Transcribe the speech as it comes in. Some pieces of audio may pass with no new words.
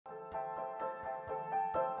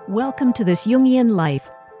Welcome to This Jungian Life.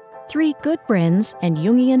 Three good friends and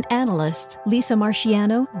Jungian analysts, Lisa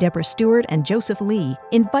Marciano, Deborah Stewart, and Joseph Lee,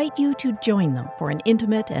 invite you to join them for an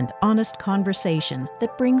intimate and honest conversation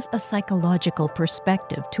that brings a psychological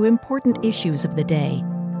perspective to important issues of the day.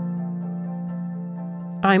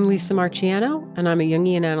 I'm Lisa Marciano, and I'm a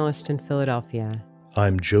Jungian analyst in Philadelphia.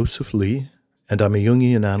 I'm Joseph Lee, and I'm a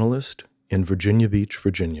Jungian analyst in Virginia Beach,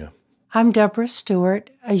 Virginia. I'm Deborah Stewart,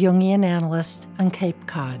 a Jungian analyst on Cape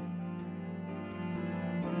Cod.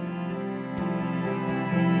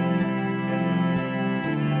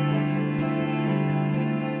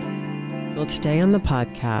 Well, today on the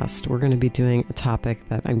podcast, we're going to be doing a topic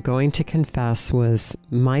that I'm going to confess was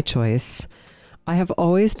my choice. I have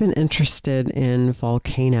always been interested in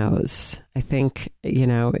volcanoes. I think,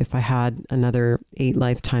 if I had another 8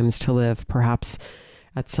 lifetimes to live, perhaps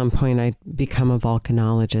at some point I'd become a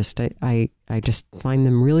volcanologist. I just find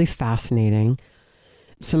them really fascinating.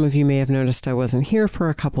 Some of you may have noticed I wasn't here for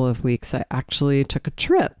a couple of weeks. I actually took a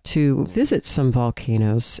trip to visit some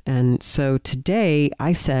volcanoes. And so today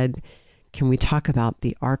I said, can we talk about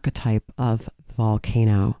the archetype of the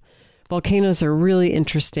volcano? Volcanoes are really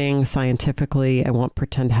interesting scientifically. I won't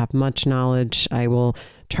pretend to have much knowledge. I will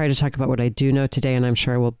try to talk about what I do know today, and I'm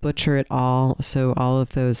sure I will butcher it all. So all of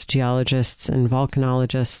those geologists and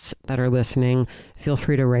volcanologists that are listening, feel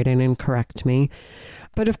free to write in and correct me.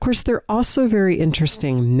 But of course, they're also very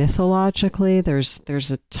interesting mythologically. There's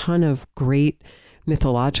a ton of great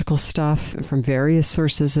mythological stuff from various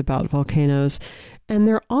sources about volcanoes. And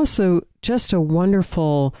they're also just a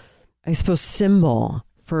wonderful, I suppose, symbol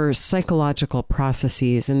for psychological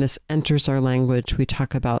processes. And this enters our language. We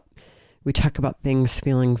talk about things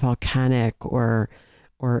feeling volcanic or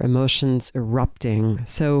emotions erupting.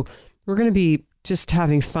 So we're going to be just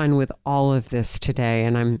having fun with all of this today.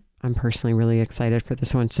 And I'm personally really excited for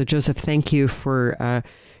this one. So Joseph, thank you for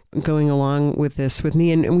going along with this with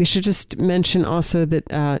me. And we should just mention also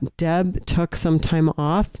that Deb took some time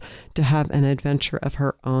off to have an adventure of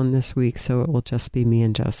her own this week. So it will just be me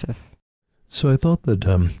and Joseph. So I thought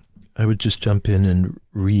that I would just jump in and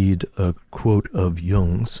read a quote of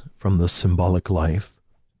Jung's from The Symbolic Life.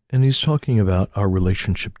 And he's talking about our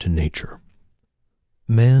relationship to nature.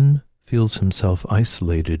 Man feels himself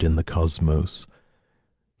isolated in the cosmos.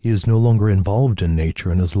 He is no longer involved in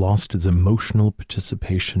nature and has lost his emotional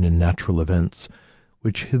participation in natural events,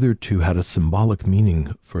 which hitherto had a symbolic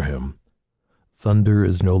meaning for him. Thunder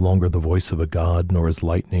is no longer the voice of a god, nor is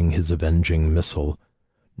lightning his avenging missile.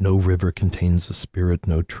 No river contains a spirit,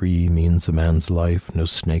 no tree means a man's life, no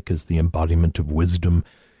snake is the embodiment of wisdom,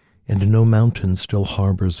 and no mountain still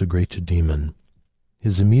harbors a great demon.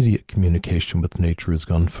 His immediate communication with nature is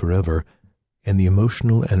gone forever, and the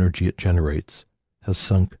emotional energy it generates has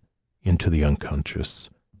sunk into the unconscious.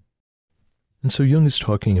 And so Jung is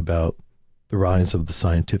talking about the rise of the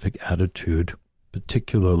scientific attitude,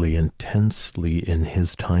 particularly intensely in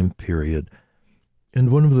his time period.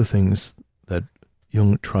 And one of the things that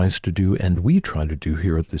Jung tries to do, and we try to do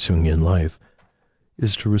here at the Jungian Life,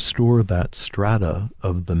 is to restore that strata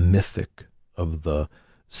of the mythic, of the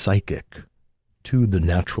psychic, to the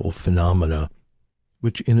natural phenomena,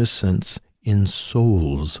 which in a sense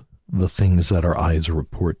ensouls the things that our eyes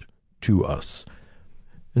report to us.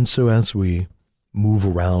 And so as we move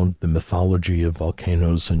around the mythology of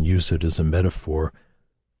volcanoes and use it as a metaphor,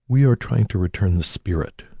 we are trying to return the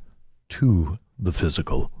spirit to the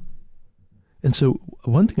physical. And so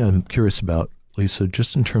one thing I'm curious about, Lisa,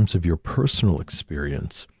 just in terms of your personal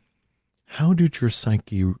experience, how did your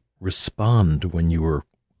psyche respond when you were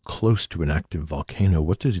close to an active volcano?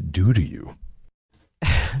 What did it do to you?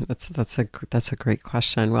 That's a great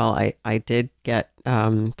question. Well, I did get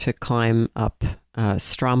to climb up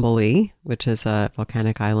Stromboli, which is a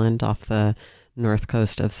volcanic island off the north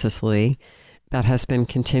coast of Sicily that has been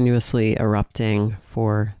continuously erupting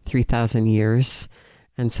for 3,000 years.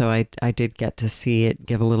 And so I did get to see it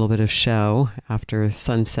give a little bit of show after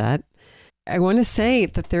sunset. I want to say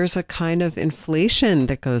that there's a kind of inflation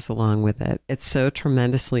that goes along with it. It's so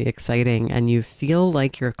tremendously exciting, and you feel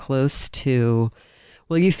like you're close to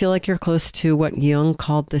what Jung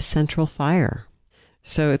called the central fire.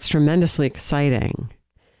 So it's tremendously exciting.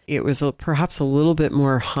 It was perhaps a little bit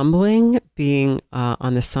more humbling being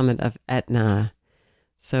on the summit of Etna.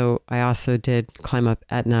 So I also did climb up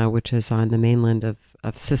Etna, which is on the mainland of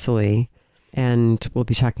Sicily. And we'll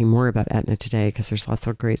be talking more about Etna today because there's lots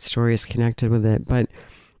of great stories connected with it. But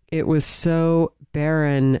it was so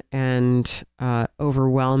barren and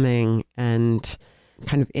overwhelming and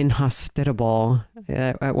kind of inhospitable.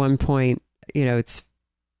 At one point, it's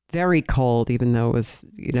very cold, even though it was,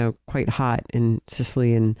 quite hot in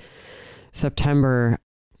Sicily in September.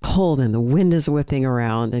 cold and the wind is whipping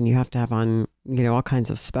around and you have to have on, all kinds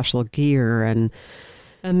of special gear. And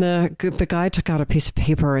the guy took out a piece of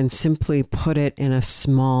paper and simply put it in a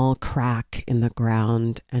small crack in the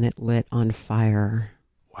ground and it lit on fire.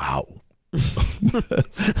 Wow.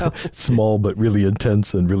 Small but really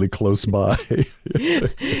intense and really close by.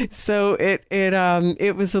 So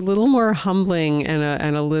it was a little more humbling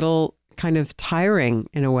and a little kind of tiring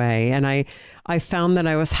in a way. And I found that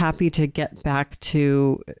I was happy to get back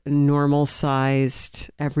to normal sized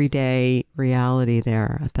everyday reality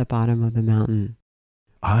there at the bottom of the mountain.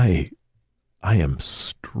 I am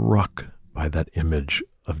struck by that image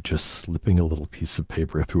of just slipping a little piece of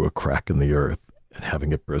paper through a crack in the earth and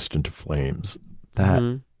having it burst into flames.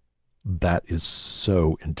 That is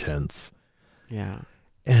so intense. Yeah.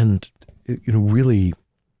 And it really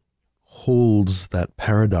holds that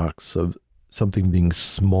paradox of something being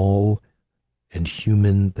small and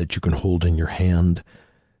human that you can hold in your hand,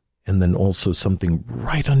 and then also something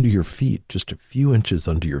right under your feet, just a few inches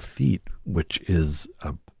under your feet, which is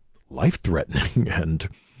life-threatening and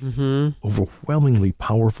overwhelmingly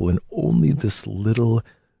powerful, and only this little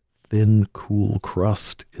thin, cool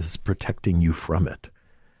crust is protecting you from it.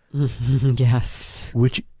 Yes.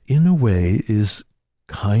 Which, in a way, is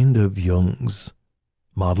kind of Jung's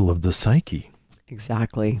model of the psyche.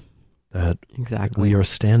 Exactly. That we are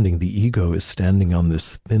standing, the ego is standing on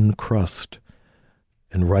this thin crust,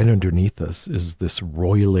 and right underneath us is this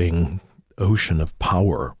roiling ocean of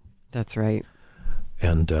power. That's right.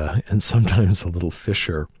 And sometimes a little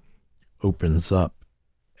fissure opens up,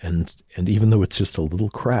 and even though it's just a little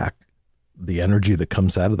crack, the energy that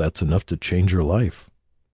comes out of that's enough to change your life.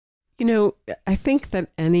 I think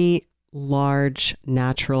that any large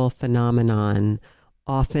natural phenomenon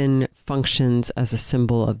often functions as a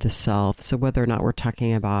symbol of the self. So whether or not we're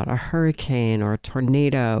talking about a hurricane or a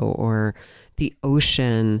tornado or the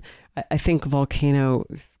ocean, I think volcano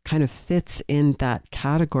kind of fits in that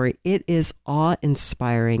category. It is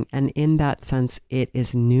awe-inspiring, and in that sense, it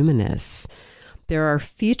is numinous. There are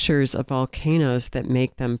features of volcanoes that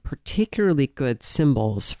make them particularly good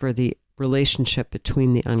symbols for the relationship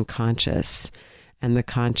between the unconscious and the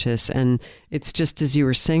conscious. And it's just as you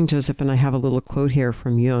were saying, Joseph, and I have a little quote here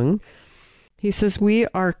from Jung. He says, "We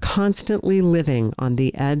are constantly living on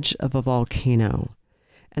the edge of a volcano,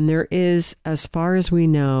 and there is, as far as we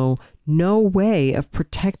know, no way of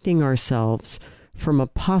protecting ourselves from a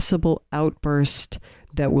possible outburst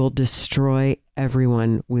that will destroy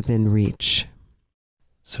everyone within reach."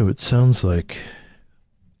 So it sounds like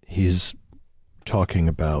he's talking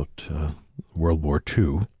about World War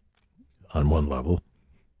II on one level,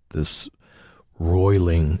 this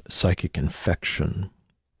roiling psychic infection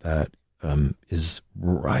that is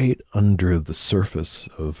right under the surface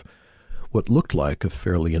of what looked like a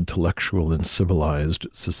fairly intellectual and civilized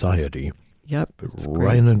society. Yep. But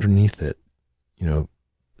right underneath it,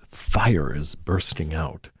 fire is bursting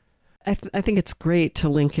out. I think it's great to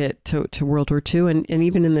link it to World War II, and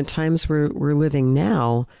even in the times we're living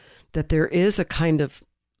now, that there is a kind of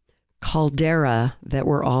caldera that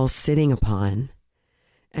we're all sitting upon,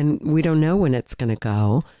 and we don't know when it's going to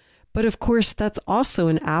go. But of course, that's also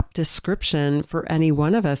an apt description for any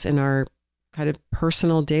one of us in our kind of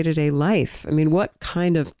personal day-to-day life. I mean, what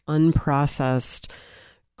kind of unprocessed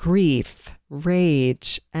grief,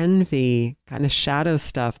 rage, envy, kind of shadow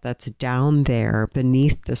stuff that's down there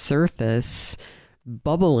beneath the surface,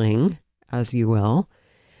 bubbling, as you will,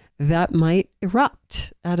 that might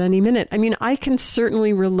erupt at any minute. I mean, I can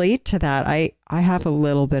certainly relate to that. I have a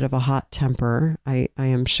little bit of a hot temper. I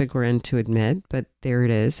am chagrined to admit, but there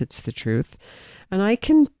it is. It's the truth. And I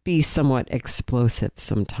can be somewhat explosive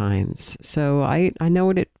sometimes. So I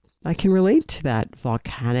know I can relate to that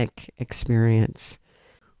volcanic experience.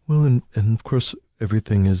 Well, and of course,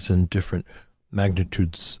 everything is in different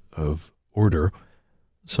magnitudes of order.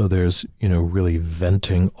 So there's, really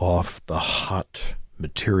venting off the hot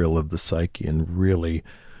material of the psyche and really,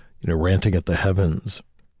 ranting at the heavens.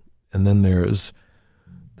 And then there's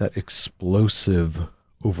that explosive,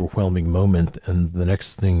 overwhelming moment. And the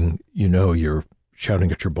next thing you know, you're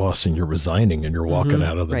shouting at your boss and you're resigning and you're walking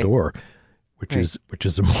out of the door, which is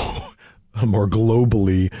a more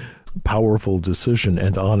globally powerful decision,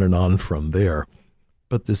 and on from there.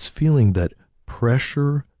 But this feeling that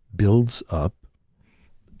pressure builds up,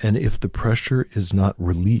 and if the pressure is not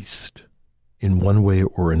released in one way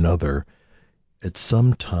or another, at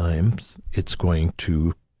some times it's going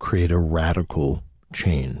to create a radical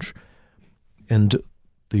change. And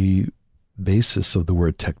the basis of the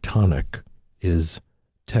word tectonic is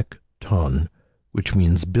tekton, which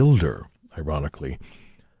means builder, ironically.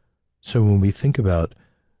 So when we think about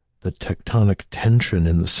the tectonic tension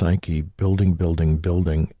in the psyche, building,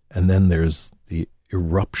 and then there's the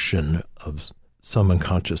eruption of some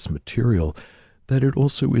unconscious material, that it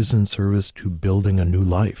also is in service to building a new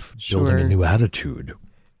life, building a new attitude.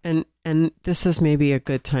 And this is maybe a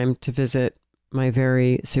good time to visit my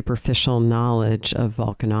very superficial knowledge of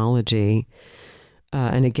volcanology.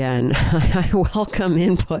 And again, I welcome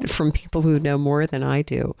input from people who know more than I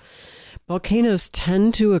do. Volcanoes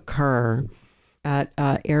tend to occur at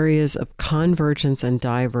areas of convergence and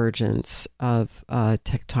divergence of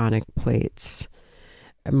tectonic plates.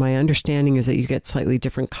 My understanding is that you get slightly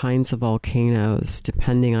different kinds of volcanoes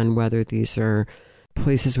depending on whether these are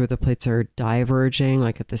places where the plates are diverging,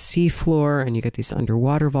 like at the seafloor, and you get these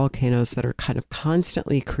underwater volcanoes that are kind of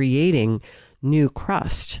constantly creating new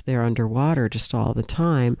crust. They're underwater just all the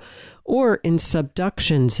time. Or in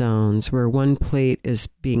subduction zones where one plate is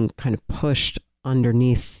being kind of pushed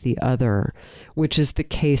underneath the other, which is the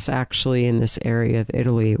case actually in this area of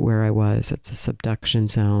Italy where I was. It's a subduction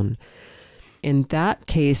zone. In that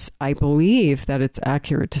case, I believe that it's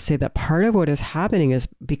accurate to say that part of what is happening is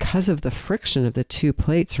because of the friction of the two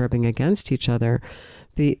plates rubbing against each other,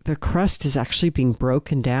 the crust is actually being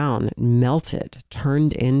broken down, melted,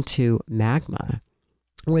 turned into magma,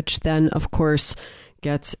 which then, of course,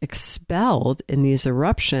 gets expelled in these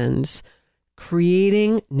eruptions,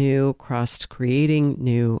 creating new crust, creating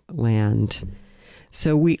new land.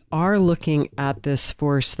 So we are looking at this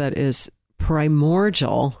force that is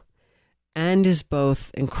primordial and is both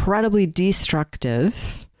incredibly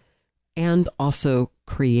destructive and also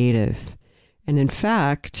creative. And in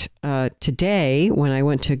fact, today, when I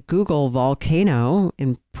went to Google volcano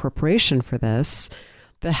in preparation for this,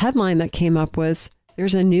 the headline that came up was,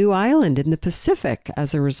 there's a new island in the Pacific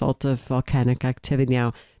as a result of volcanic activity.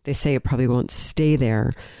 Now, they say it probably won't stay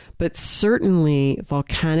there, but certainly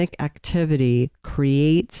volcanic activity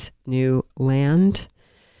creates new land.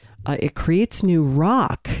 It creates new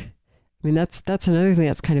rock. I mean, that's another thing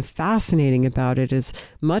that's kind of fascinating about it is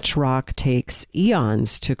much rock takes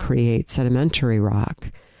eons to create sedimentary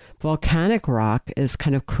rock. Volcanic rock is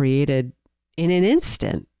kind of created in an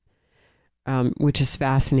instant, which is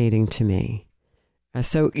fascinating to me.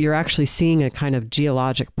 So you're actually seeing a kind of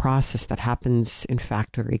geologic process that happens, in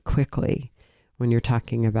fact, very quickly when you're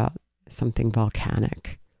talking about something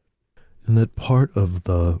volcanic. And that part of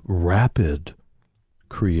the rapid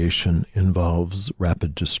creation involves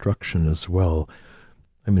rapid destruction as well.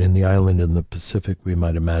 I mean, in the island in the Pacific, we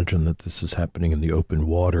might imagine that this is happening in the open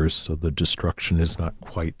waters, so the destruction is not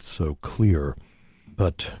quite so clear.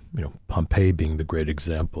 But, Pompeii being the great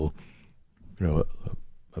example, a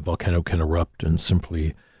volcano can erupt and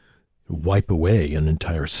simply wipe away an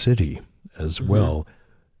entire city as well,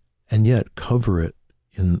 and yet cover it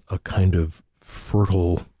in a kind of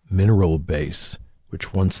fertile mineral base,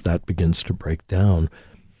 which once that begins to break down,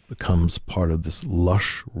 becomes part of this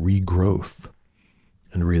lush regrowth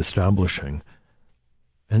and reestablishing.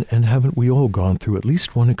 And haven't we all gone through at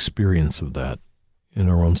least one experience of that in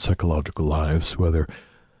our own psychological lives, whether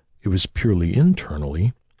it was purely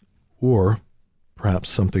internally or perhaps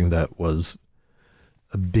something that was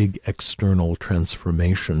a big external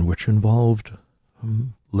transformation which involved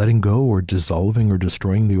letting go or dissolving or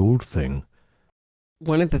destroying the old thing?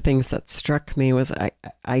 One of the things that struck me was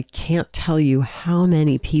I can't tell you how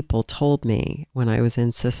many people told me when I was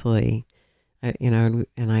in Sicily, and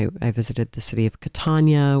I visited the city of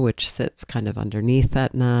Catania, which sits kind of underneath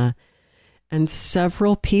Etna, and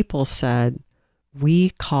several people said,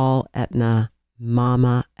 we call Etna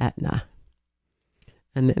Mama Etna.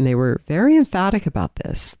 And they were very emphatic about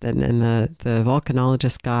this. And the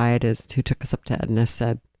volcanologist guide who took us up to Etna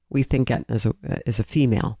said, we think Etna is a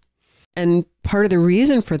female. And part of the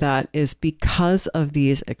reason for that is because of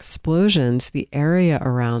these explosions, the area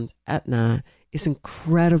around Etna is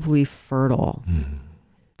incredibly fertile.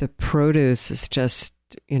 The produce is just,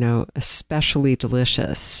 especially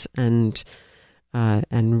delicious and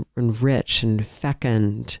rich and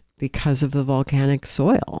fecund because of the volcanic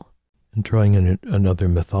soil. And drawing in another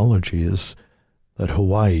mythology is that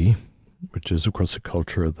Hawaii, which is, of course, a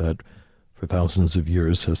culture that for thousands of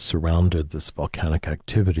years has surrounded this volcanic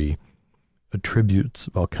activity, attributes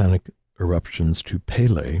volcanic eruptions to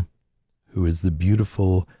Pele, who is the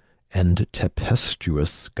beautiful and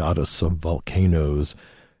tempestuous goddess of volcanoes,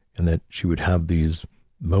 and that she would have these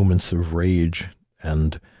moments of rage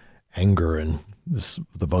and anger, and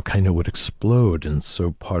the volcano would explode. And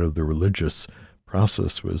so part of the religious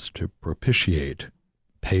process was to propitiate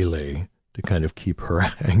Pele, to kind of keep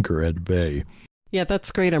her anger at bay. Yeah,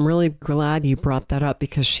 that's great. I'm really glad you brought that up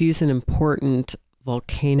because she's an important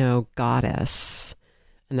volcano goddess.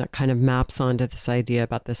 And that kind of maps onto this idea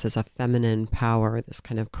about this as a feminine power, this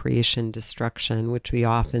kind of creation destruction, which we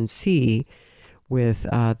often see with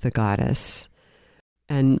the goddess.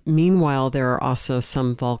 And meanwhile, there are also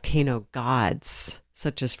some volcano gods,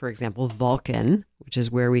 such as, for example, Vulcan, which is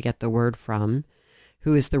where we get the word from,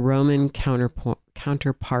 who is the Roman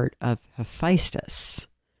counterpart of Hephaestus.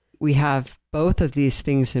 We have both of these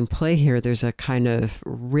things in play here. There's a kind of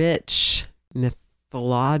rich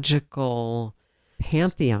mythological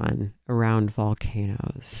pantheon around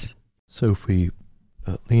volcanoes. So if we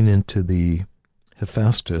lean into the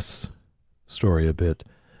Hephaestus story a bit,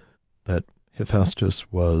 that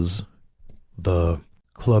Hephaestus was the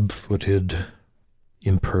club-footed,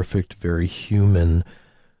 imperfect, very human,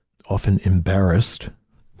 often embarrassed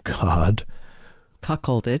god.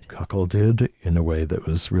 Cuckolded in a way that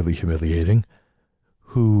was really humiliating,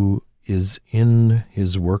 who is in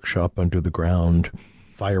his workshop under the ground,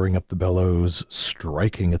 firing up the bellows,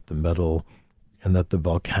 striking at the metal, and that the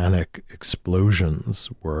volcanic explosions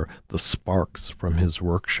were the sparks from his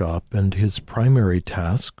workshop, and his primary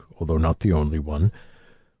task, although not the only one,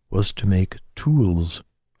 was to make tools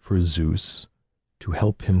for Zeus to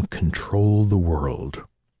help him control the world.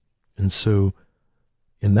 And so,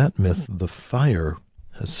 in that myth, the fire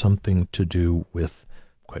has something to do with,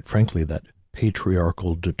 quite frankly, that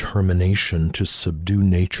patriarchal determination to subdue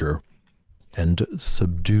nature and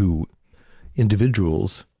subdue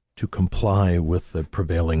individuals to comply with the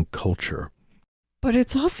prevailing culture. But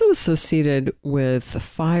it's also associated with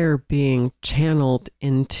fire being channeled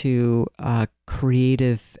into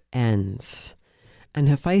creative ends. And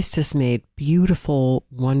Hephaestus made beautiful,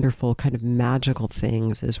 wonderful, kind of magical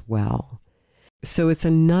things as well. So it's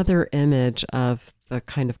another image of the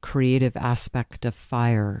kind of creative aspect of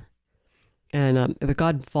fire. And the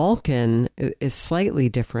god Vulcan is slightly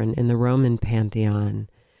different in the Roman pantheon.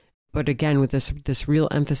 But again, with this real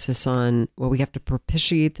emphasis on, well, we have to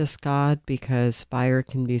propitiate this god because fire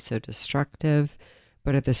can be so destructive,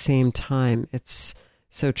 but at the same time, it's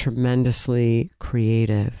so tremendously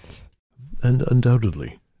creative. And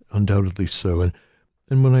undoubtedly so.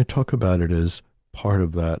 And when I talk about it as part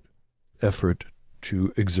of that effort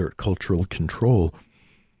to exert cultural control,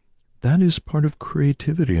 that is part of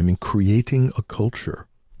creativity. I mean, creating a culture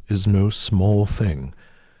is no small thing.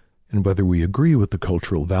 And whether we agree with the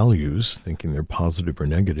cultural values, thinking they're positive or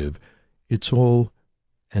negative, it's all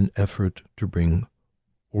an effort to bring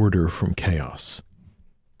order from chaos.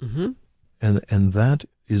 Mm-hmm. And that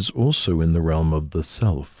is also in the realm of the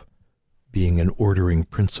self, being an ordering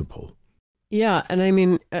principle. Yeah, and I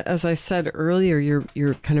mean, as I said earlier,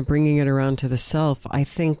 you're kind of bringing it around to the self. I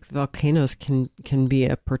think volcanoes can be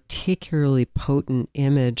a particularly potent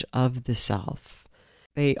image of the self.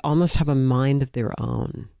 They almost have a mind of their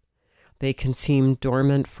own. They can seem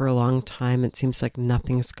dormant for a long time. It seems like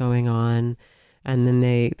nothing's going on. And then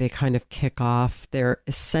they kind of kick off. They're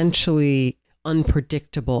essentially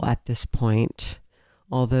unpredictable at this point,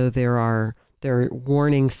 although there are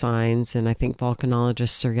warning signs, and I think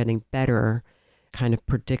volcanologists are getting better kind of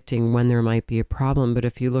predicting when there might be a problem. But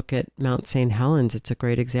if you look at Mount St. Helens, it's a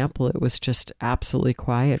great example. It was just absolutely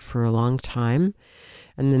quiet for a long time.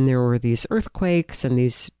 And then there were these earthquakes and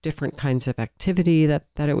these different kinds of activity that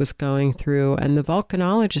it was going through. And the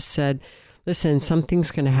volcanologist said, listen,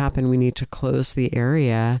 something's going to happen. We need to close the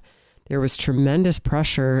area. There was tremendous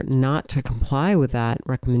pressure not to comply with that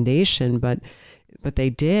recommendation, but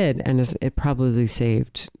they did, and it probably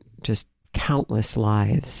saved just countless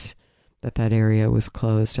lives that area was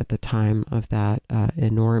closed at the time of that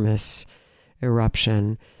enormous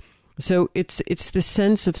eruption. So it's the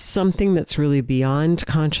sense of something that's really beyond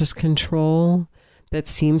conscious control, that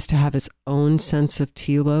seems to have its own sense of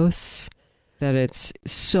telos, that it's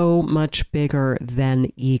so much bigger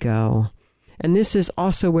than ego. And this is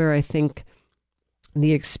also where I think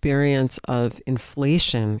the experience of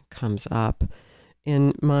inflation comes up.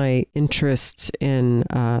 In my interests in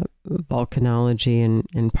volcanology, and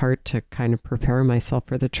in part to kind of prepare myself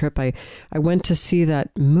for the trip, I went to see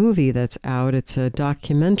that movie that's out. It's a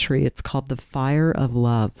documentary. It's called The Fire of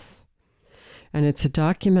Love. And it's a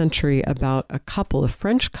documentary about a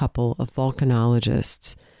French couple of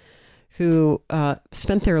volcanologists who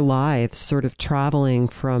spent their lives sort of traveling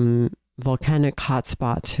from volcanic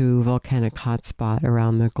hotspot to volcanic hotspot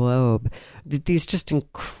around the globe. These just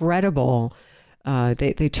incredible...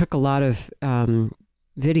 They took a lot of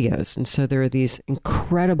videos, and so there are these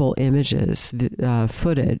incredible images,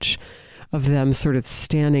 footage of them sort of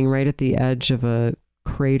standing right at the edge of a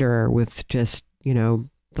crater with just,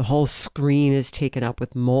 the whole screen is taken up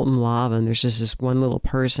with molten lava, and there's just this one little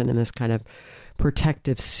person in this kind of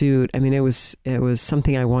protective suit. I mean, it was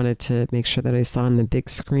something I wanted to make sure that I saw on the big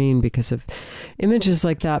screen because of images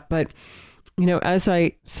like that. But, as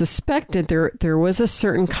I suspected, there was a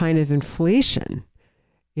certain kind of inflation,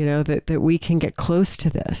 that we can get close to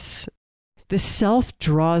this. The self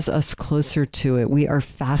draws us closer to it. We are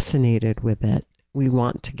fascinated with it. We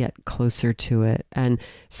want to get closer to it. And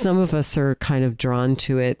some of us are kind of drawn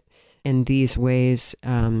to it in these ways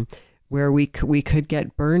where we could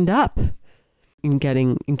get burned up in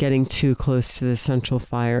getting too close to the central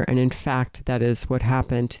fire. And in fact, that is what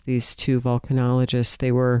happened to these two volcanologists.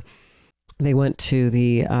 They went to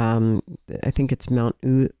the, I think it's Mount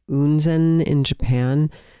Unzen in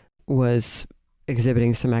Japan, was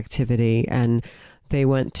exhibiting some activity, and they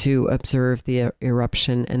went to observe the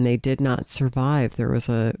eruption, and they did not survive. There was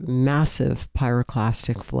a massive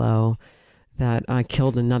pyroclastic flow that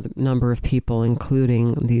killed a number of people,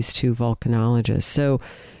 including these two volcanologists.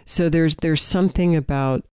 So there's something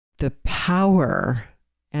about the power,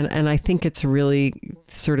 and I think it's really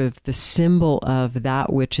sort of the symbol of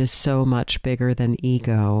that which is so much bigger than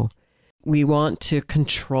ego. We want to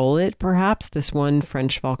control it, perhaps. This one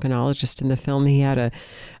French volcanologist in the film, he had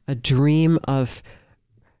a dream of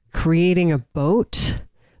creating a boat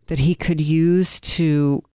that he could use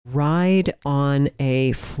to ride on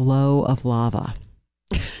a flow of lava.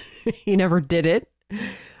 He never did it,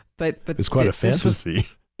 but it's quite a fantasy.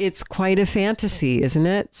 It's quite a fantasy, isn't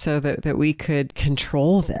it? So that we could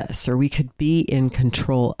control this, or we could be in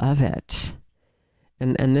control of it.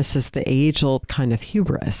 And this is the age-old kind of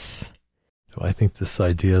hubris. So I think this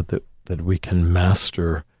idea that we can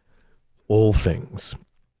master all things,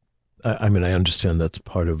 I mean, I understand that's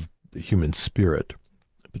part of the human spirit,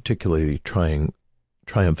 particularly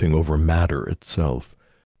triumphing over matter itself.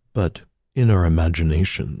 But in our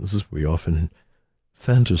imaginations, we often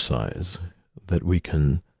fantasize that we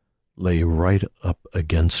can lay right up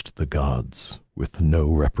against the gods with no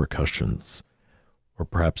repercussions, or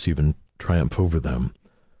perhaps even triumph over them.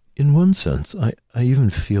 In one sense, I even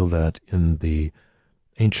feel that in the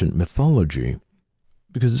ancient mythology,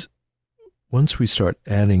 because once we start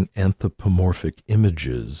adding anthropomorphic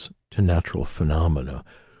images to natural phenomena,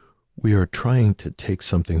 we are trying to take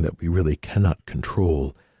something that we really cannot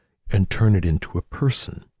control and turn it into a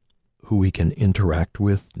person who we can interact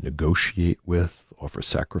with, negotiate with, offer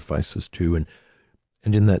sacrifices to. And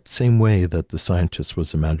in that same way that the scientist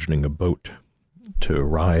was imagining a boat to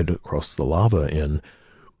ride across the lava in,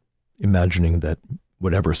 imagining that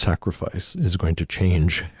whatever sacrifice is going to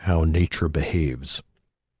change how nature behaves.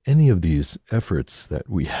 Any of these efforts that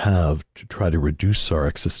we have to try to reduce our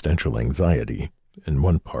existential anxiety, in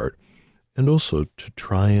one part, and also to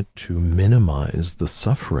try to minimize the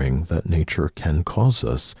suffering that nature can cause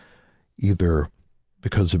us, either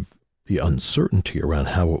because of the uncertainty around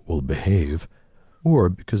how it will behave, or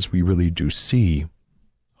because we really do see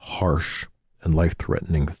harsh and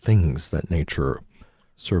life-threatening things that nature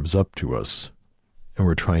serves up to us, and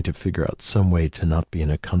we're trying to figure out some way to not be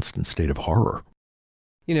in a constant state of horror.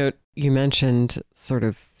 You mentioned sort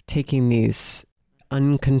of taking these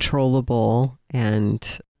uncontrollable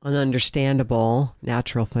and ununderstandable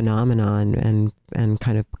natural phenomenon and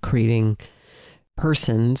kind of creating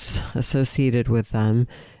persons associated with them.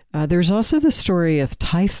 There's also the story of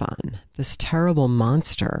Typhon, this terrible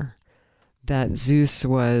monster that Zeus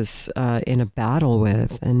was in a battle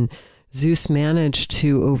with, and Zeus managed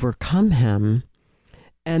to overcome him,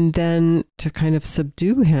 and then to kind of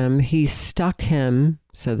subdue him, he stuck him,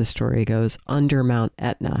 so the story goes, under Mount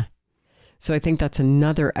Etna. So I think that's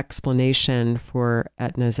another explanation for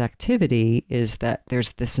Etna's activity, is that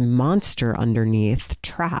there's this monster underneath,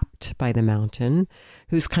 trapped by the mountain,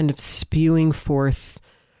 who's kind of spewing forth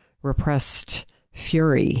repressed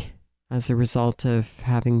fury as a result of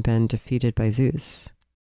having been defeated by Zeus.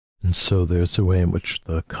 And so there's a way in which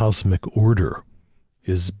the cosmic order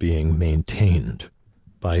is being maintained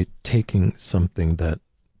by taking something that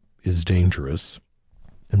is dangerous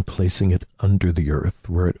and placing it under the earth,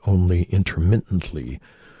 where it only intermittently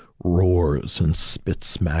roars and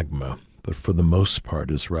spits magma, but for the most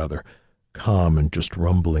part is rather calm and just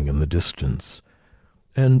rumbling in the distance.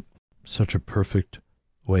 And such a perfect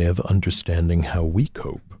way of understanding how we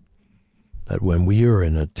cope, that when we are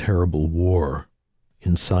in a terrible war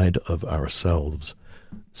inside of ourselves,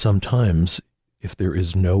 sometimes, if there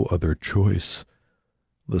is no other choice,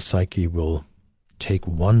 the psyche will take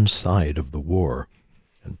one side of the war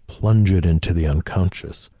and plunge it into the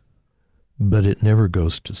unconscious, but it never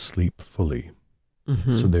goes to sleep fully.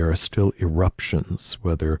 Mm-hmm. So there are still eruptions,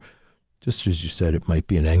 whether, just as you said, it might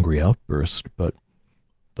be an angry outburst, but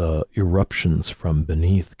the eruptions from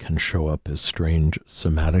beneath can show up as strange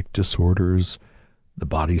somatic disorders, the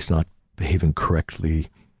body's not behaving correctly.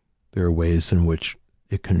 There are ways in which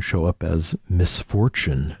it can show up as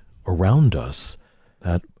misfortune around us,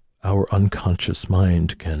 that our unconscious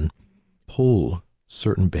mind can pull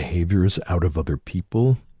certain behaviors out of other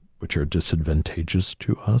people, which are disadvantageous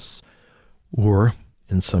to us, or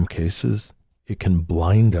in some cases, it can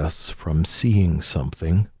blind us from seeing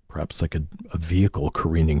something, perhaps like a vehicle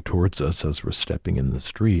careening towards us as we're stepping in the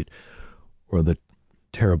street, or the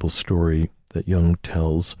terrible story that Jung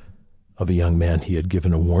tells of a young man he had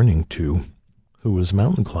given a warning to who was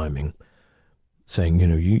mountain climbing, saying,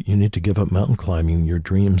 you need to give up mountain climbing. Your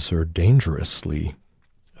dreams are dangerously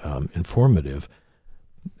informative.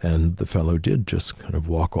 And the fellow did just kind of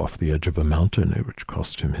walk off the edge of a mountain, which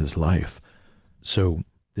cost him his life. So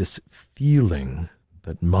this feeling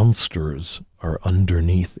that monsters are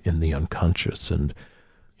underneath in the unconscious, and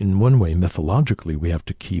in one way, mythologically, we have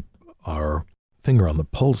to keep our finger on the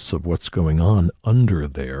pulse of what's going on under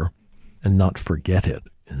there and not forget it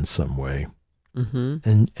in some way.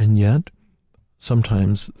 Mm-hmm. And yet,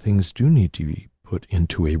 sometimes things do need to be put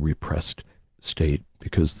into a repressed state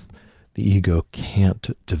because the ego can't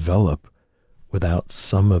develop without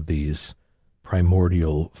some of these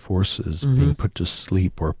primordial forces being put to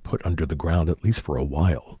sleep or put under the ground, at least for a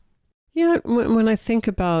while. Yeah, when I think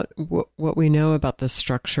about what we know about the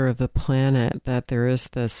structure of the planet, that there is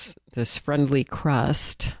this friendly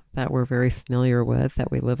crust that we're very familiar with,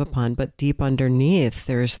 that we live upon, but deep underneath,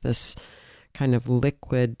 there's this kind of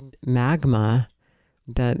liquid magma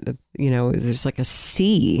that, there's like a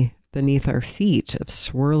sea beneath our feet of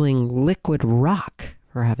swirling liquid rock,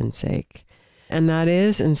 for heaven's sake. And that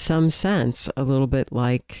is, in some sense, a little bit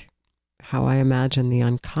like how I imagine the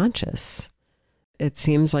unconscious. It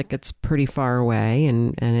seems like it's pretty far away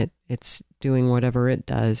and it's doing whatever it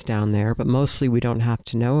does down there, but mostly we don't have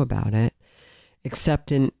to know about it,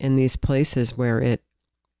 except in these places where it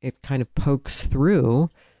kind of pokes through,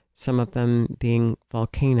 some of them being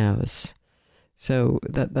volcanoes. So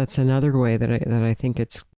that's another way that I think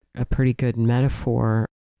it's a pretty good metaphor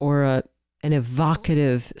or an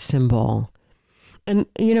evocative symbol. And,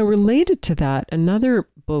 related to that, another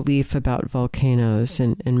belief about volcanoes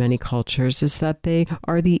in many cultures is that they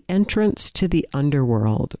are the entrance to the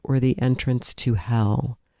underworld or the entrance to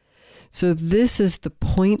hell. So this is the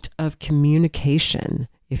point of communication,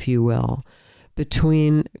 if you will,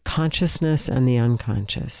 between consciousness and the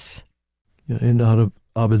unconscious. Yeah, and out of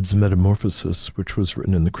Ovid's Metamorphosis, which was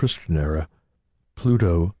written in the Christian era,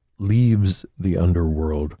 Pluto leaves the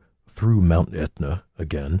underworld through Mount Etna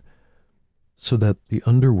again, so that the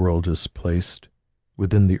underworld is placed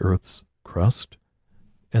within the Earth's crust,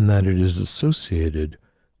 and that it is associated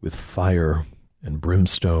with fire and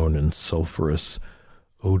brimstone and sulfurous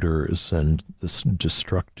odors and this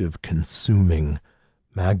destructive, consuming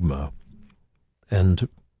magma. And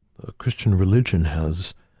Christian religion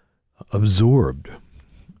has absorbed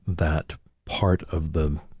that part of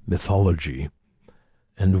the mythology,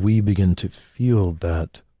 and we begin to feel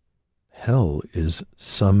that hell is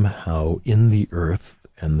somehow in the earth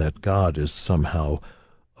and that God is somehow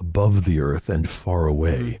above the earth and far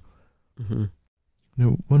away.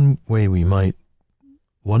 Mm-hmm. One way we might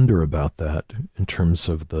wonder about that in terms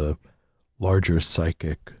of the larger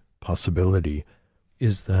psychic possibility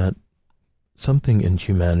is that something in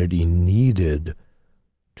humanity needed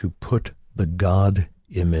to put the God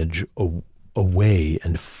image away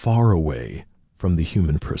and far away from the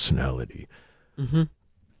human personality. Mm-hmm.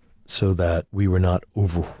 So that we were not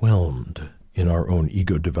overwhelmed in our own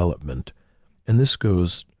ego development. And this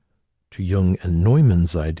goes to Jung and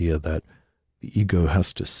Neumann's idea that the ego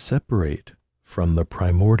has to separate from the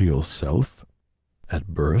primordial self at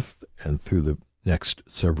birth and through the next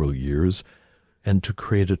several years, and to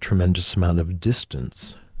create a tremendous amount of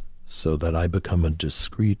distance so that I become a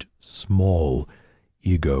discrete, small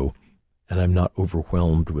ego, and I'm not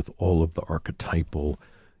overwhelmed with all of the archetypal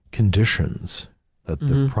conditions that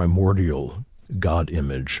the primordial God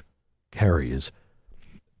image carries.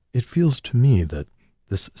 It feels to me that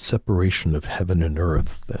this separation of heaven and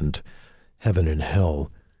earth and heaven and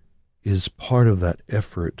hell is part of that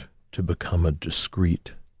effort to become a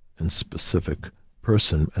discrete and specific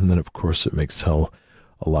person. And then, of course, it makes hell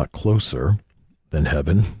a lot closer than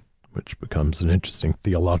heaven, which becomes an interesting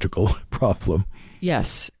theological problem.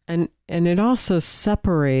 Yes, and it also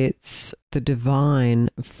separates the divine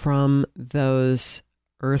from those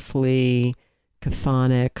earthly,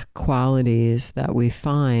 chthonic qualities that we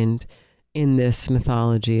find in this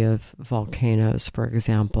mythology of volcanoes, for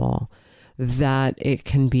example, that it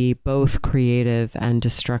can be both creative and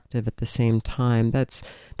destructive at the same time. That's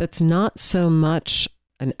not so much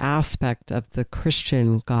an aspect of the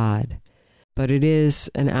Christian God. but it is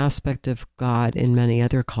an aspect of God in many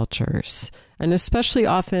other cultures, and especially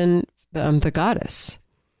often the goddess.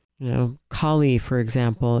 Kali, for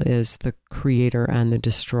example, is the creator and the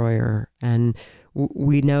destroyer. And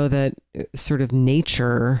we know that sort of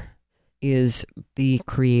nature is the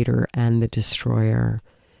creator and the destroyer.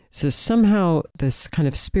 So somehow this kind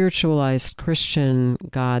of spiritualized Christian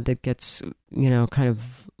God that gets, kind of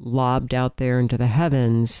lobbed out there into the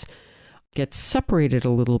heavens gets separated a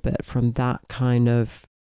little bit from that kind of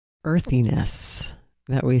earthiness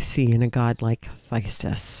that we see in a god like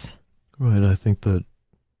Hephaestus. Right. I think that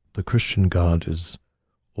the Christian God is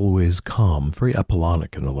always calm, very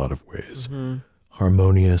Apollonic in a lot of ways. Mm-hmm.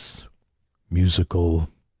 Harmonious, musical,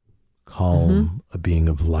 calm, a being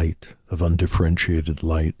of light, of undifferentiated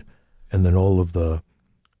light. And then all of the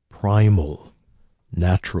primal,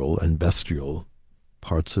 natural, and bestial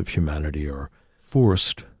parts of humanity are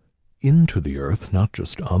forced into the earth, not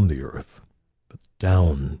just on the earth, but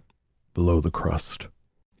down below the crust.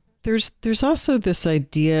 There's also this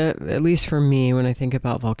idea, at least for me, when I think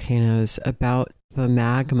about volcanoes, about the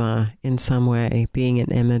magma in some way being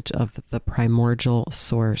an image of the primordial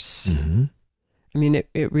source. Mm-hmm. I mean,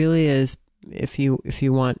 it really is, if you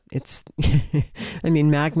want, it's, I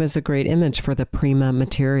mean, magma is a great image for the prima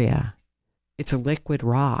materia. It's a liquid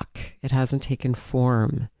rock. It hasn't taken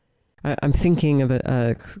form. I'm thinking of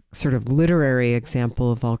a sort of literary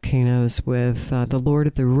example of volcanoes with The Lord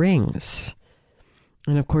of the Rings.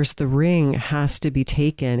 And of course, the ring has to be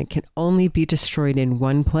taken. It can only be destroyed in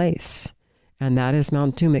one place, and that is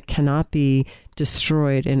Mount Doom. It cannot be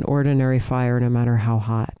destroyed in ordinary fire, no matter how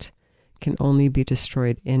hot. It can only be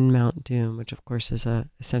destroyed in Mount Doom, which of course is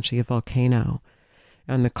essentially a volcano.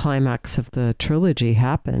 And the climax of the trilogy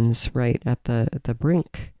happens right at the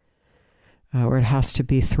brink, where it has to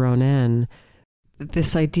be thrown in.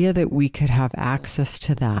 This idea that we could have access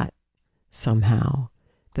to that somehow,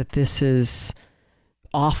 that this is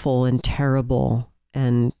awful and terrible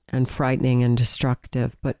and frightening and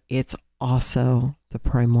destructive, but it's also the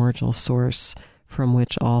primordial source from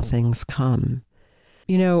which all things come.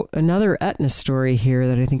 Another Etna story here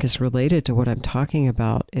that I think is related to what I'm talking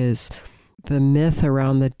about is the myth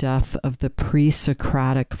around the death of the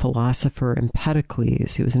pre-Socratic philosopher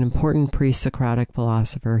Empedocles. He was an important pre-Socratic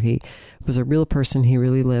philosopher. He was a real person. He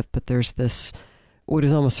really lived, but there's this, what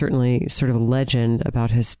is almost certainly sort of a legend about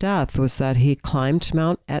his death, was that he climbed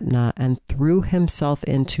Mount Etna and threw himself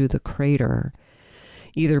into the crater,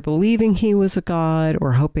 either believing he was a god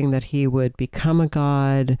or hoping that he would become a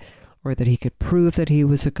god or that he could prove that he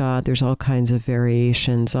was a god. There's all kinds of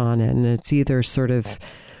variations on it. And it's either sort of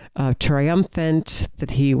triumphant,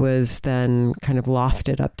 that he was then kind of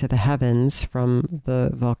lofted up to the heavens from the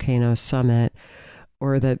volcano summit,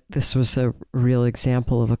 or that this was a real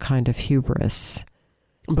example of a kind of hubris.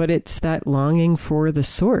 But it's that longing for the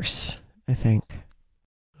source, I think.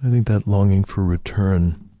 I think that longing for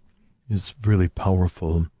return is really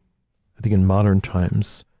powerful. I think in modern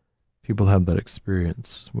times, people have that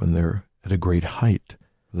experience when they're at a great height.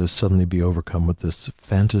 They'll suddenly be overcome with this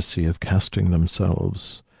fantasy of casting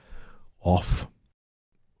themselves off.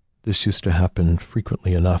 This used to happen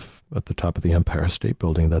frequently enough at the top of the Empire State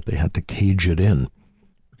Building that they had to cage it in,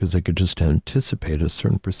 because they could just anticipate a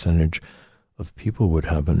certain percentage of people would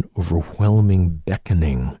have an overwhelming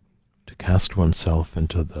beckoning to cast oneself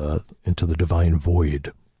into the divine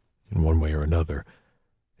void in one way or another.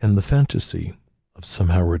 And the fantasy of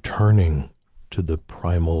somehow returning to the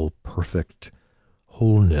primal, perfect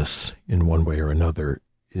wholeness in one way or another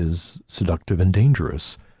is seductive and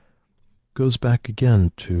dangerous. Goes back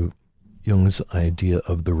again to Jung's idea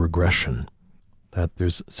of the regression, that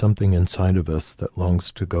there's something inside of us that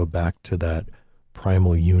longs to go back to that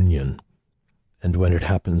primal union. And when it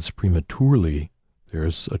happens prematurely,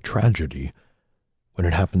 there's a tragedy. When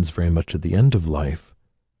it happens very much at the end of life,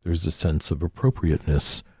 there's a sense of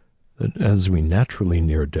appropriateness, that as we naturally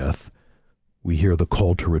near death, we hear the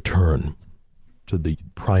call to return to the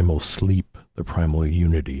primal sleep, the primal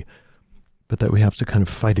unity, but that we have to kind of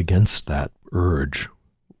fight against that urge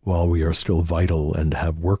while we are still vital and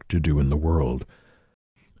have work to do in the world.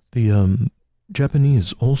 The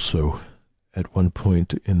Japanese also, at one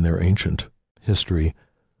point in their ancient history,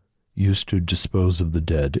 used to dispose of the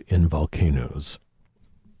dead in volcanoes.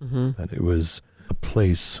 Mm-hmm. That it was a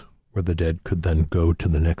place where the dead could then go to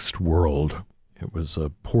the next world. It was a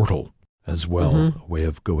portal as well, a way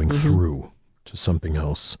of going through to something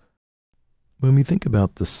else. When we think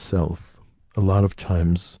about the self, a lot of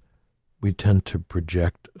times we tend to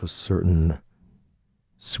project a certain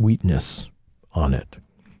sweetness on it,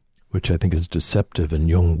 which I think is deceptive, and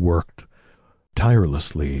Jung worked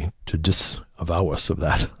tirelessly to disavow us of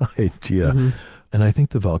that idea. And I think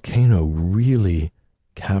the volcano really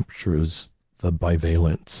captures the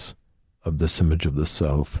bivalence of this image of the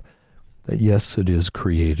self. That yes, it is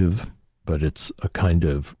creative, but it's a kind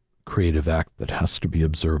of creative act that has to be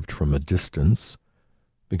observed from a distance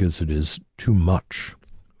because it is too much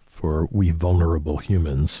for we vulnerable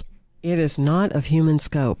humans. It is not of human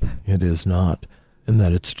scope. It is not. And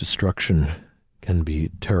that its destruction can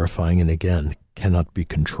be terrifying and again, cannot be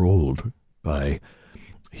controlled by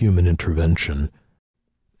human intervention.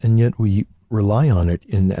 And yet we rely on it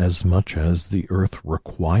in as much as the earth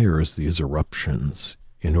requires these eruptions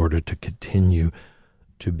in order to continue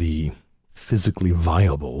to be physically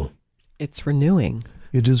viable. It's renewing.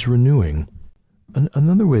 It is renewing.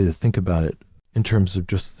 Another way to think about it in terms of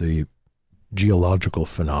just the geological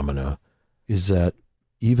phenomena is that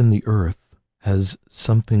even the earth has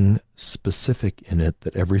something specific in it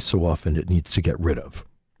that every so often it needs to get rid of.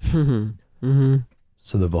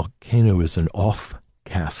 So the volcano is an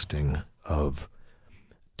off-casting of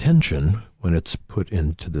tension when it's put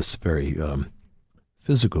into this very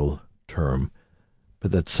physical term,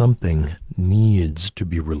 but that something needs to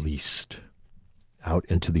be released out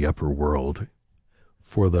into the upper world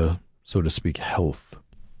for the, so to speak, health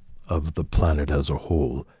of the planet as a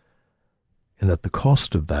whole. And that the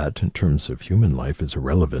cost of that in terms of human life is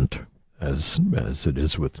irrelevant as it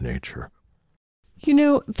is with nature. You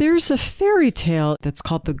know, there's a fairy tale that's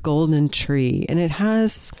called The Golden Tree, and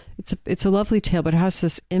it's a lovely tale, but it has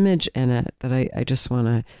this image in it that I just want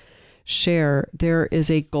to share. There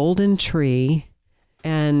is a golden tree,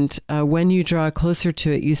 and when you draw closer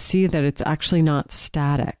to it, you see that it's actually not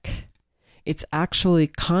static. It's actually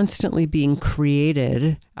constantly being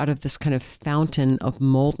created out of this kind of fountain of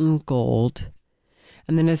molten gold.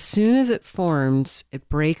 And then as soon as it forms, it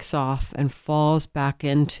breaks off and falls back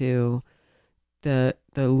into the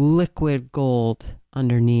liquid gold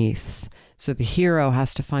underneath. So the hero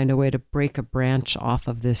has to find a way to break a branch off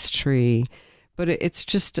of this tree. But it's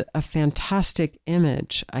just a fantastic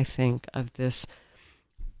image, I think, of this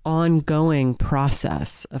ongoing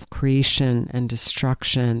process of creation and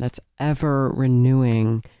destruction that's ever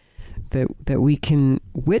renewing, that we can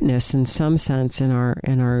witness in some sense in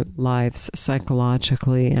our lives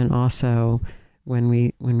psychologically, and also when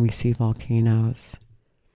we see volcanoes.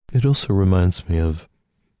 It also reminds me of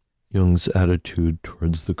Jung's attitude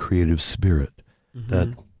towards the creative spirit,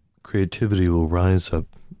 that creativity will rise up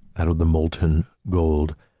out of the molten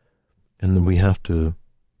gold, and then we have to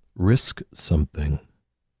risk something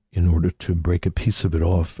in order to break a piece of it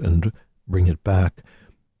off and bring it back.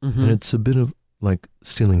 And it's a bit of like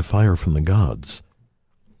stealing fire from the gods.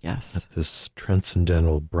 Yes. That this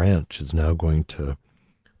transcendental branch is now going to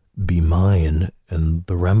be mine, and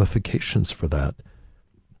the ramifications for that.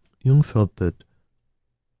 Jung felt that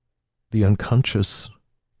the unconscious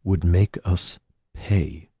would make us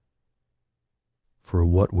pay for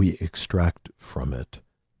what we extract from it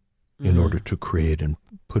in order to create and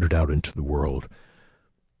put it out into the world.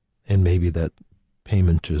 And maybe that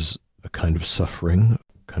payment is a kind of suffering,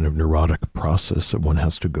 kind of neurotic process that one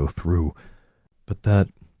has to go through, but that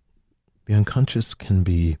the unconscious can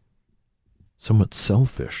be somewhat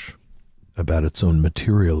selfish about its own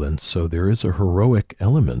material, and so there is a heroic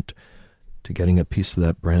element to getting a piece of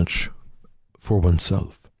that branch for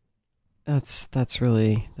oneself. That's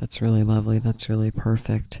really lovely. That's really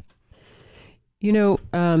perfect. You know,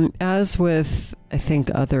 as with, I think,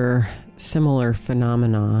 other similar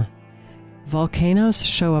phenomena, volcanoes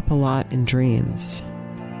show up a lot in dreams.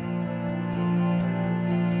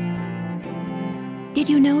 Did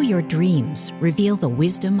you know your dreams reveal the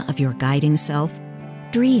wisdom of your guiding self?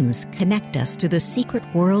 Dreams connect us to the secret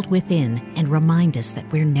world within and remind us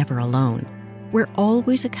that we're never alone. We're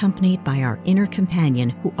always accompanied by our inner companion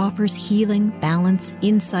who offers healing, balance,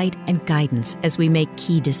 insight, and guidance as we make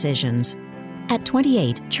key decisions. At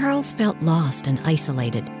 28, Charles felt lost and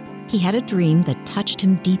isolated. He had a dream that touched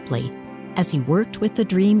him deeply. As he worked with the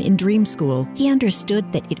dream in dream school, he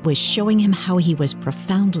understood that it was showing him how he was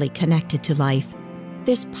profoundly connected to life.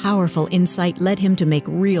 This powerful insight led him to make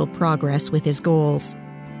real progress with his goals.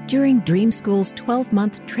 During Dream School's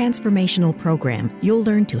 12-month transformational program, you'll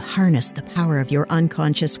learn to harness the power of your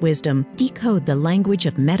unconscious wisdom, decode the language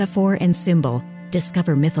of metaphor and symbol,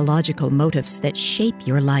 discover mythological motifs that shape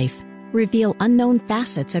your life, reveal unknown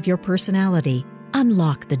facets of your personality,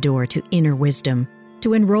 unlock the door to inner wisdom.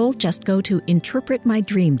 To enroll, just go to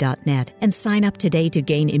interpretmydream.net and sign up today to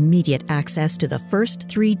gain immediate access to the first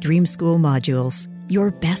 3 Dream School modules. Your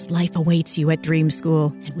best life awaits you at Dream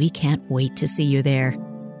School, and we can't wait to see you there.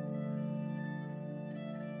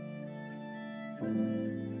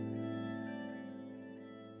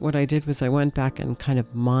 what I did was I went back and kind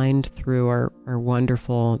of mined through our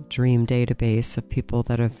wonderful dream database of people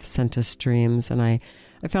that have sent us dreams. And I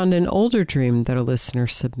found an older dream that a listener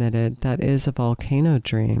submitted that is a volcano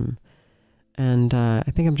dream. And I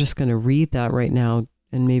think I'm just going to read that right now.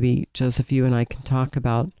 And maybe, Joseph, you and I can talk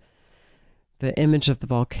about the image of the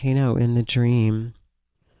volcano in the dream.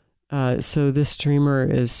 So this dreamer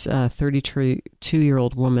is a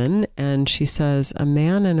 32-year-old woman, and she says, a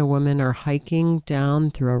man and a woman are hiking down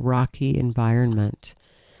through a rocky environment.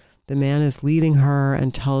 The man is leading her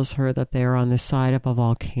and tells her that they are on the side of a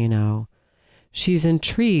volcano. She's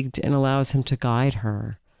intrigued and allows him to guide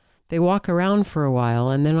her. They walk around for a while,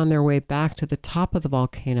 and then on their way back to the top of the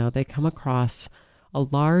volcano, they come across a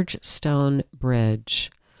large stone bridge.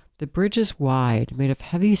 The bridge is wide, made of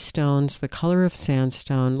heavy stones, the color of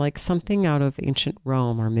sandstone, like something out of ancient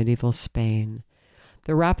Rome or medieval Spain.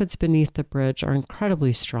 The rapids beneath the bridge are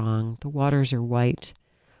incredibly strong. The waters are white.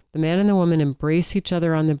 The man and the woman embrace each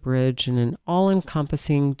other on the bridge in an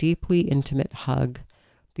all-encompassing, deeply intimate hug.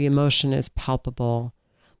 The emotion is palpable.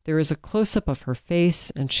 There is a close-up of her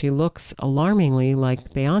face, and she looks alarmingly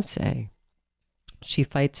like Beyoncé. She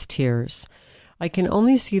fights tears. I can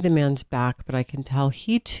only see the man's back, but I can tell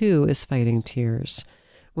he too is fighting tears.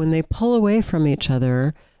 When they pull away from each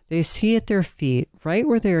other, they see at their feet, right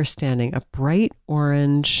where they are standing, a bright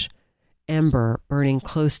orange ember burning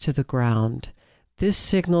close to the ground. This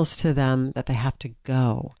signals to them that they have to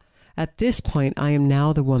go. At this point, I am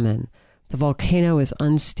now the woman. The volcano is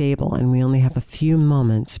unstable, and we only have a few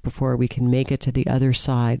moments before we can make it to the other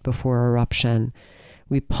side before eruption.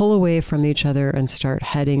 We pull away from each other and start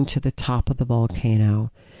heading to the top of the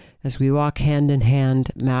volcano. As we walk hand in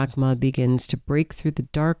hand, magma begins to break through the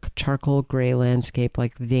dark charcoal gray landscape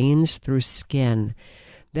like veins through skin.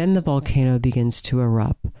 Then the volcano begins to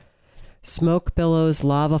erupt. Smoke billows,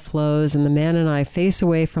 lava flows, and the man and I face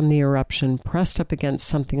away from the eruption, pressed up against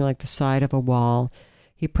something like the side of a wall.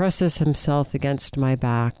 He presses himself against my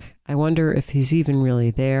back. I wonder if he's even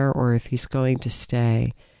really there or if he's going to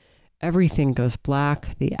stay. Everything goes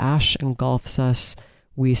black. The ash engulfs us.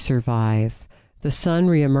 We survive. The sun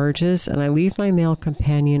reemerges, and I leave my male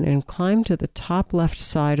companion and climb to the top left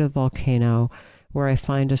side of the volcano, where I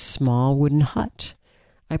find a small wooden hut.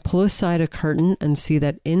 I pull aside a curtain and see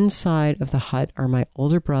that inside of the hut are my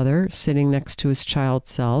older brother sitting next to his child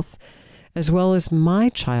self, as well as my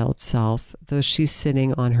child self, though she's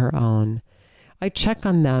sitting on her own. I check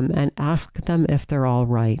on them and ask them if they're all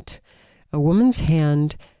right. A woman's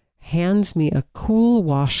hand hands me a cool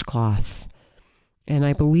washcloth, and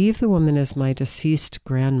I believe the woman is my deceased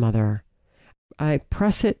grandmother. I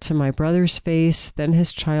press it to my brother's face, then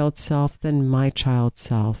his child self, then my child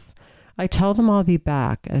self. I tell them I'll be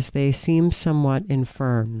back, as they seem somewhat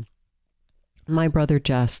infirm. My brother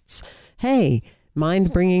jests, "Hey,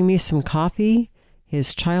 mind bringing me some coffee?"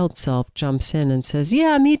 His child self jumps in and says,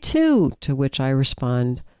 "Yeah, me too," to which I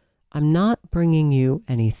respond, "I'm not bringing you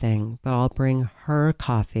anything, but I'll bring her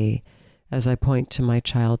coffee," as I point to my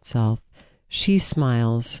child self. She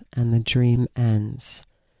smiles, and the dream ends.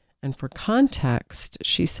 And for context,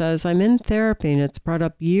 she says, "I'm in therapy, and it's brought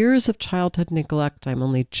up years of childhood neglect I'm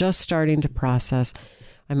only just starting to process.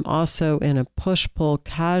 I'm also in a push-pull,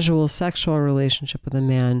 casual sexual relationship with a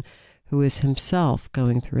man who is himself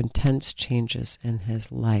going through intense changes in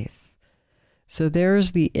his life." So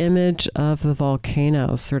there's the image of the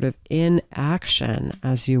volcano sort of in action,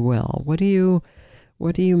 as you will. What do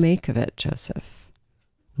you make of it, Joseph?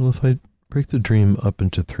 Well, if I break the dream up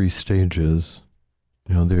into three stages,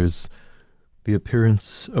 there's the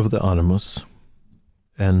appearance of the animus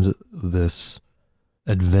and this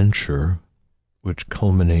adventure which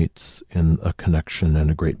culminates in a connection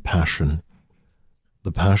and a great passion.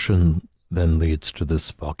 The passion then leads to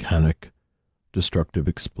this volcanic destructive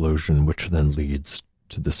explosion, which then leads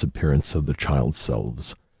to this appearance of the child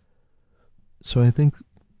selves. So I think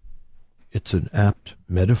it's an apt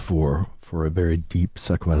metaphor for a very deep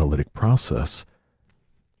psychoanalytic process,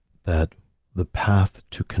 that the path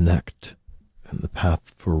to connect, and the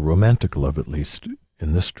path for romantic love, at least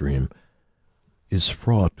in this dream, is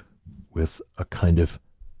fraught with a kind of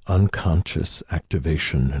unconscious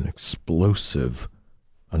activation, an explosive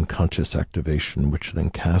unconscious activation, which then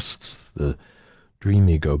casts the dream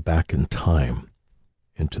ego back in time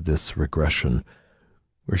into this regression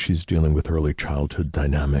where she's dealing with early childhood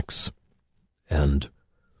dynamics and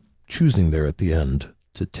choosing there at the end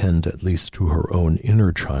to tend at least to her own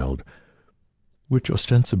inner child, which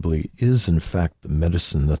ostensibly is in fact the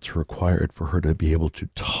medicine that's required for her to be able to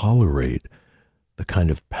tolerate the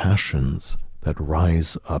kind of passions that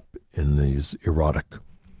rise up in these erotic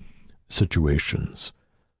situations.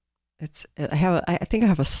 I think I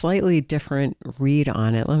have a slightly different read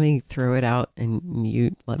on it. Let me throw it out and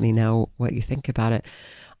you let me know what you think about it.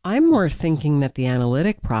 I'm more thinking that the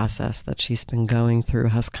analytic process that she's been going through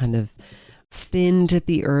has kind of thinned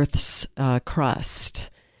the Earth's crust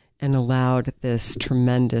and allowed this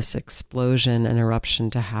tremendous explosion and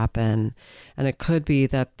eruption to happen. And it could be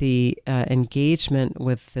that the engagement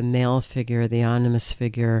with the male figure, the animus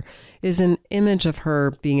figure, is an image of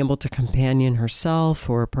her being able to companion herself,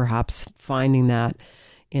 or perhaps finding that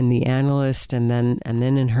in the analyst and then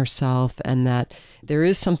in herself, and that there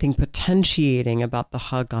is something potentiating about the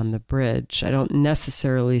hug on the bridge. I don't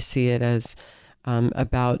necessarily see it as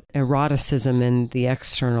about eroticism in the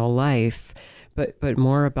external life, but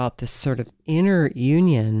more about this sort of inner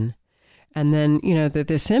union. And then,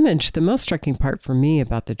 this image, the most striking part for me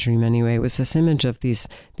about the dream anyway, was this image of these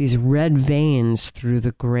red veins through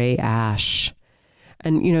the gray ash.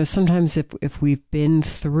 And, sometimes if we've been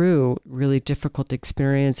through really difficult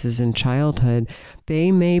experiences in childhood,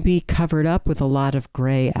 they may be covered up with a lot of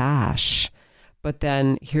gray ash. But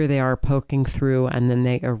then here they are poking through, and then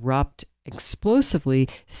they erupt explosively,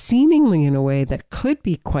 seemingly in a way that could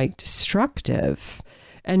be quite destructive.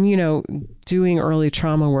 And, doing early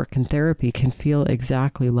trauma work and therapy can feel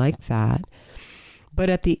exactly like that. But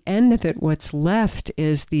at the end of it, what's left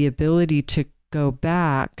is the ability to go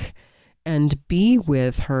back and be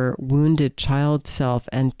with her wounded child self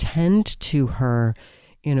and tend to her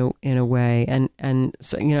in a way. And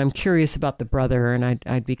so, I'm curious about the brother, and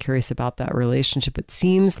I'd be curious about that relationship. It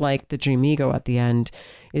seems like the dream ego at the end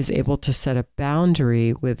is able to set a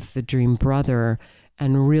boundary with the dream brother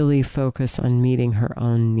and really focus on meeting her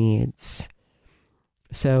own needs.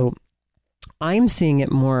 So I'm seeing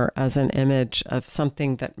it more as an image of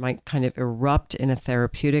something that might kind of erupt in a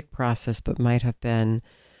therapeutic process, but might have been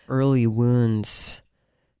early wounds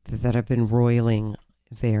that have been roiling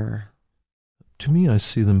there. To me, I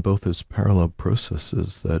see them both as parallel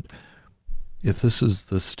processes, that if this is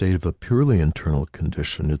the state of a purely internal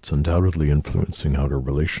condition, it's undoubtedly influencing outer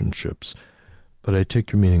relationships. But I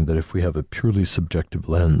take your meaning that if we have a purely subjective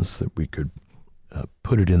lens, that we could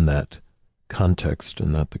put it in that context,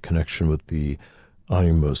 and that the connection with the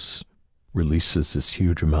animus releases this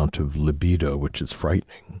huge amount of libido, which is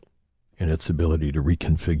frightening, in its ability to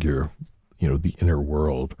reconfigure, the inner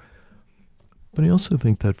world. But I also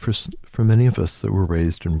think that for many of us that were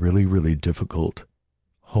raised in really, really difficult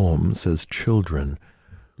homes as children,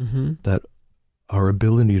 that our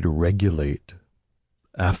ability to regulate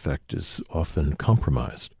affect is often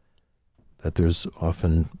compromised, that there's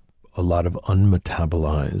often a lot of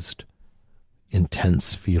unmetabolized,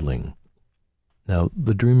 intense feeling. Now,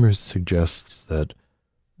 the dreamer suggests that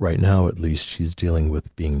right now, at least, she's dealing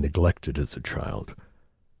with being neglected as a child,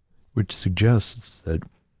 which suggests that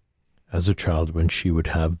as a child, when she would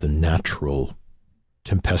have the natural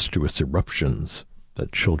tempestuous eruptions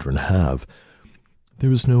that children have, there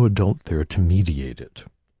was no adult there to mediate it,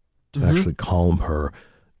 to actually calm her,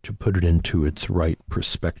 to put it into its right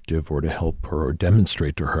perspective, or to help her or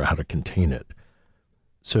demonstrate to her how to contain it.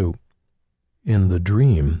 So in the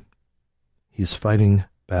dream, he's fighting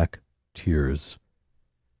back tears.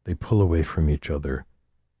 They pull away from each other,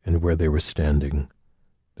 and where they were standing,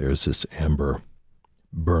 there's this amber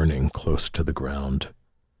burning close to the ground.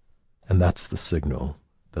 And that's the signal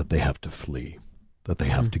that they have to flee, that they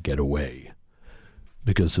have to get away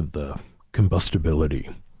because of the combustibility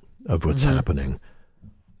of what's happening.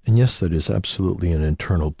 And yes, that is absolutely an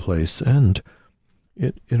internal place. And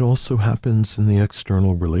it also happens in the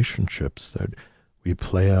external relationships, that we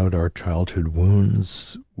play out our childhood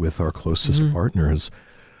wounds with our closest partners.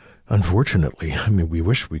 Unfortunately, we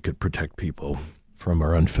wish we could protect people from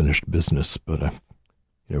our unfinished business, but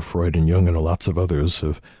Freud and Jung and lots of others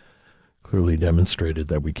have clearly demonstrated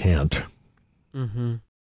that we can't.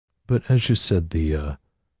 But as you said, the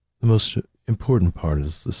most important part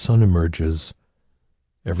is the sun emerges,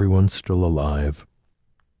 everyone's still alive,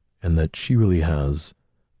 and that she really has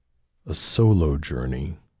a solo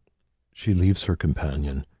journey. She leaves her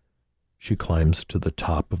companion. She climbs to the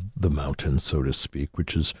top of the mountain, so to speak,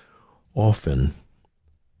 which is often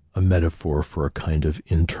a metaphor for a kind of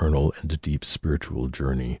internal and deep spiritual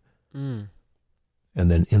journey. And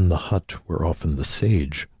then in the hut, where often the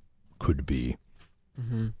sage could be,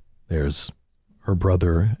 there's her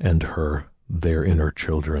brother and their inner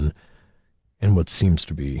children, and what seems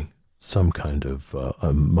to be some kind of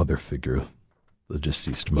a mother figure, the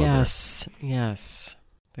deceased mother. Yes.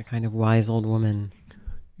 The kind of wise old woman.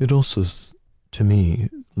 It also, to me,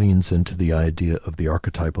 leans into the idea of the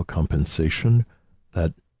archetypal compensation,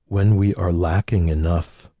 that when we are lacking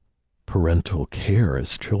enough parental care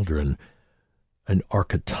as children, an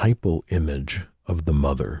archetypal image of the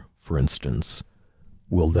mother, for instance,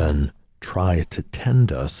 will then try to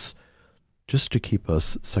tend us just to keep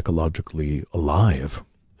us psychologically alive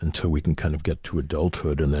until we can kind of get to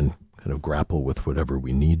adulthood and then kind of grapple with whatever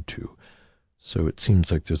we need to. So it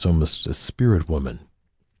seems like there's almost a spirit woman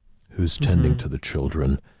who's tending to the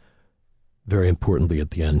children. Very importantly,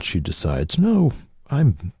 at the end, she decides, no,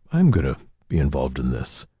 I'm going to be involved in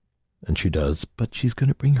this. And she does, but she's going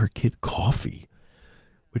to bring her kid coffee,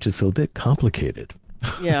 which is a bit complicated.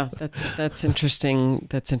 Yeah, that's interesting.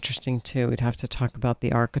 That's interesting too. We'd have to talk about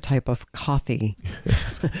the archetype of coffee.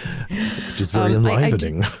 Yes. Which is very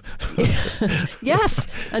enlivening. Yes,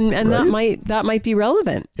 and right? that might be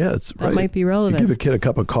relevant. Yeah, it's right. That might be relevant. You give a kid a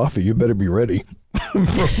cup of coffee, you better be ready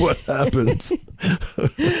for what happens.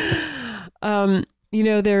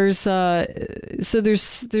 There's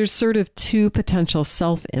sort of two potential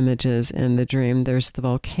self images in the dream. There's the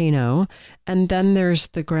volcano, and then there's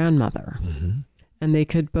the grandmother. Mm-hmm. And they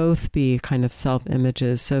could both be kind of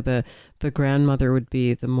self-images. So the grandmother would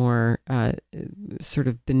be the more sort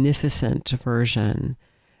of beneficent version,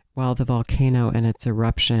 while the volcano and its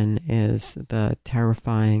eruption is the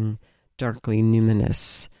terrifying, darkly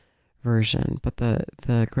numinous version. But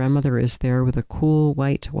the grandmother is there with a cool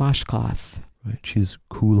white washcloth. Right. She's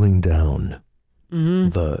cooling down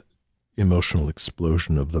the emotional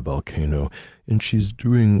explosion of the volcano, and she's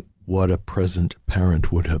doing what a present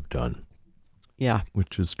parent would have done. Yeah.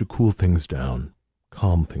 Which is to cool things down,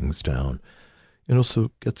 calm things down, and also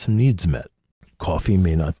get some needs met. Coffee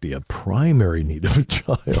may not be a primary need of a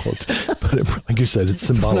child, but like you said, it's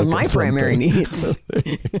symbolic. It's one of my primary needs.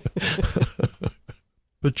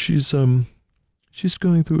 But she's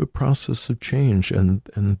going through a process of change, and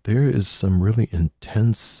there is some really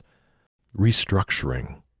intense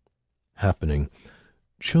restructuring happening.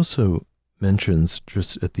 She also mentions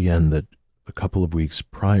just at the end that a couple of weeks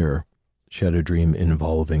prior, she had a dream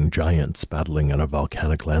involving giants battling in a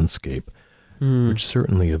volcanic landscape, which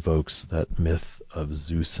certainly evokes that myth of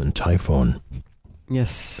Zeus and Typhon.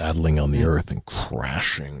 Yes. Battling on the earth and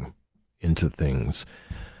crashing into things.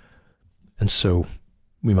 And so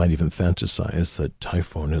we might even fantasize that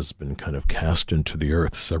Typhon has been kind of cast into the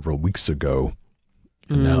earth several weeks ago,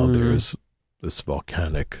 and now there's this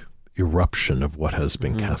volcanic eruption of what has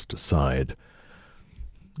been cast aside.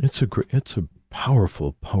 It's a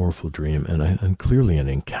powerful, powerful dream, and clearly an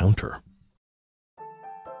encounter.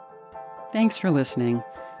 Thanks for listening.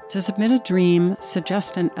 To submit a dream,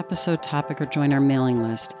 suggest an episode topic, or join our mailing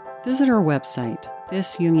list, visit our website,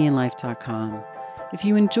 thisjungianlife.com. If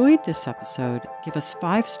you enjoyed this episode, give us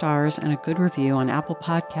 5 stars and a good review on Apple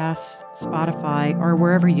Podcasts, Spotify, or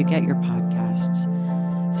wherever you get your podcasts.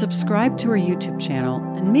 Subscribe to our YouTube channel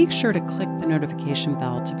and make sure to click the notification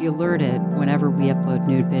bell to be alerted whenever we upload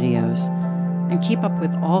new videos. And keep up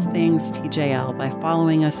with all things TJL by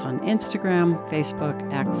following us on Instagram, Facebook,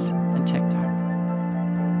 X, and TikTok.